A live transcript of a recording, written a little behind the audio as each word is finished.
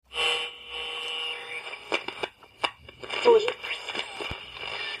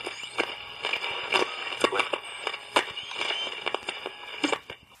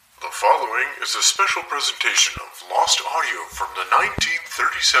is a special presentation of lost audio from the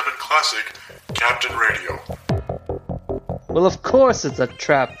 1937 classic Captain Radio. Well, of course it's a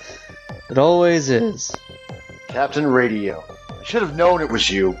trap. It always is. Captain Radio. I should have known it was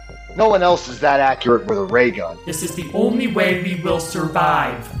you. No one else is that accurate with a ray gun. This is the only way we will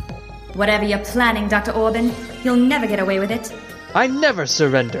survive. Whatever you're planning, Dr. Orban, you'll never get away with it. I never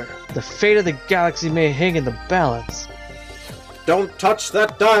surrender. The fate of the galaxy may hang in the balance. Don't touch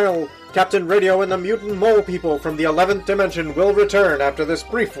that dial! Captain Radio and the mutant mole people from the 11th dimension will return after this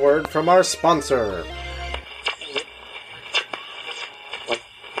brief word from our sponsor.